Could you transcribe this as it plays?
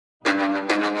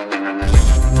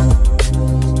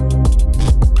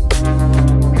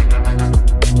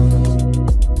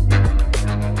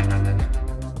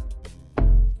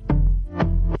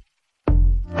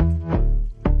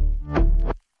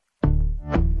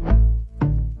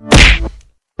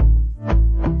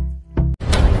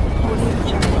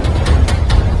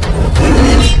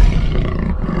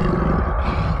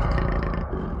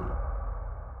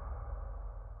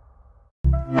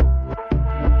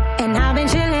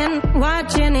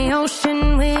Watching the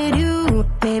ocean with you,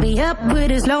 baby, up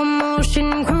with a slow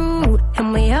motion crew.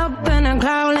 And we up in our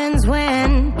clouds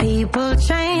when people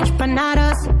change, but not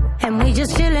us. And we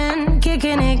just chillin',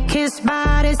 kicking it, kissed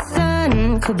by the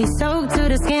sun. Could be soaked to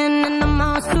the skin in the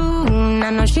mall soon. I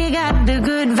know she got the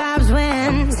good vibes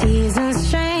when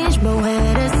seasons change, but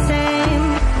we're the same.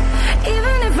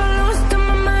 Even if I lost all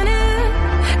my money,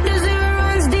 the zero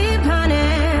runs deep,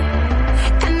 honey.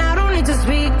 And I don't need to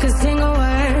speak a single word.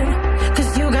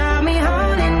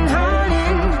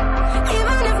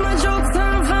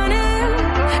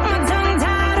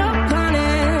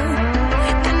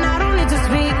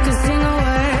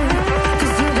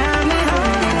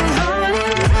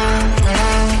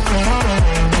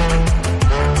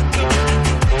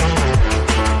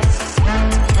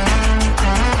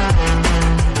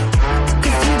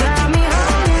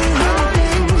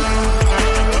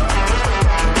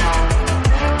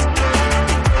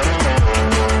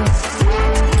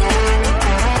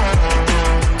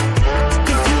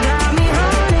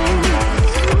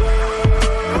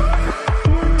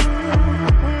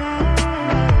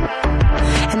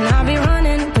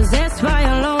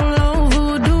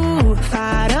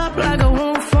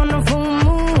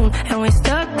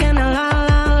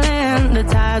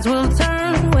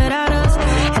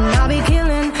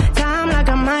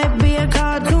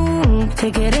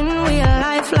 Take it in real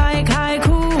life like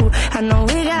haiku. I know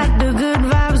we got the good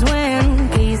vibes when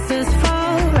pieces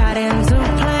fall right into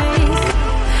place.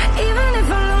 Even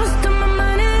if I lost all my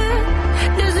money,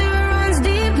 the zero runs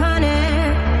deep, honey.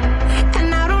 And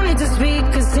I don't need to speak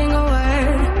a single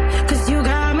word, 'cause you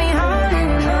got me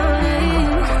holding, holding.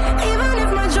 Even if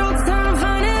my jokes aren't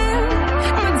funny,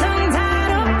 my tongue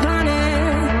tied up on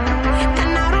it.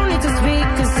 And I don't need to speak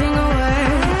a single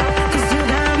word, 'cause you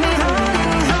got me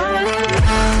holding, holding.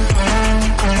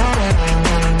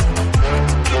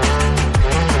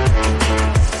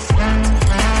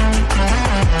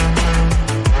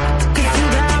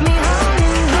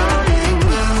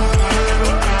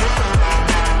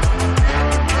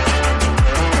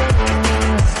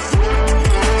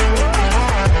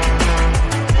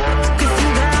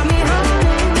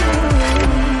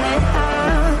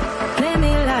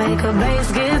 A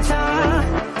bass guitar,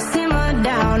 simmer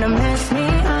down and mess me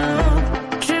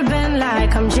up, tripping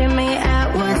like I'm Jimmy at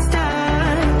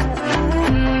Woodstock.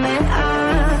 And I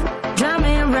drive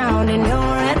me around in your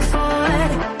red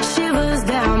Ford, shivers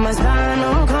down my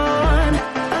spinal cord.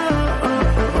 Oh,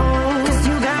 oh, oh, oh. 'Cause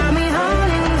you got me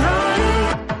holding, holding.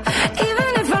 Even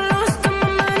if I lost all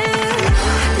my money,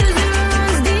 the zero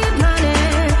runs deep, honey.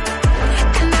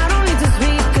 And I don't need to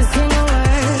speak a single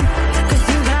word, 'cause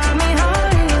you got me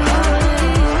holding.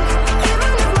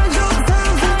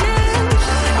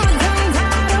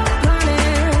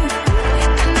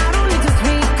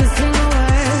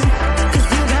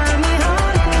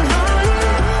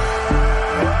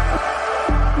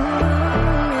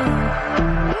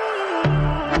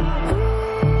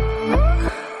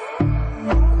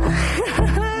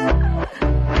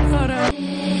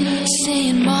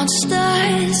 Seeing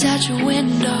monsters out your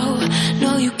window.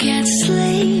 No, you can't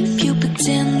sleep, you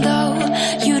pretend though.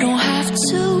 You don't have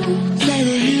to play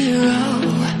the hero,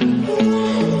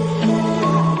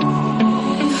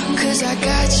 'cause I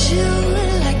got you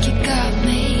like you got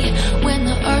me. When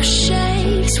the earth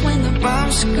shakes, when the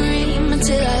bombs scream,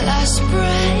 until our last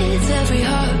breath, every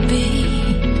heartbeat.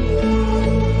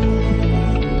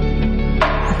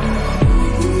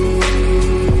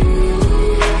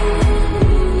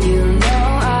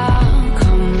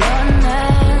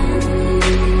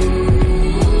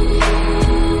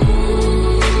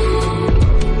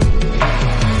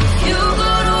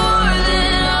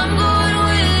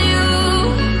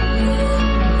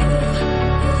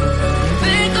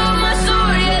 Pick up my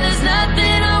sword, yeah, there's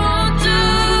nothing I won't do.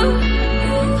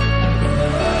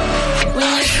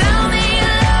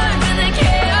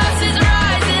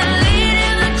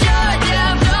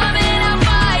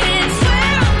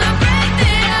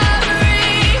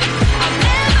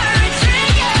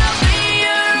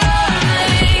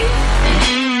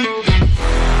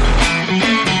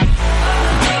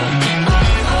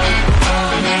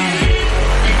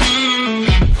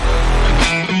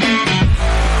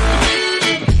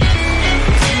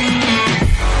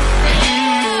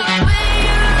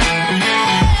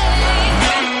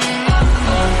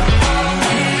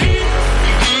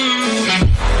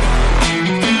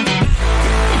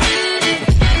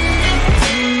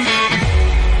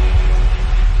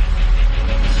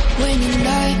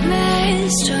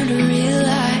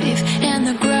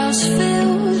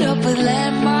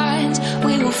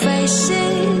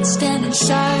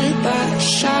 side by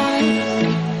side.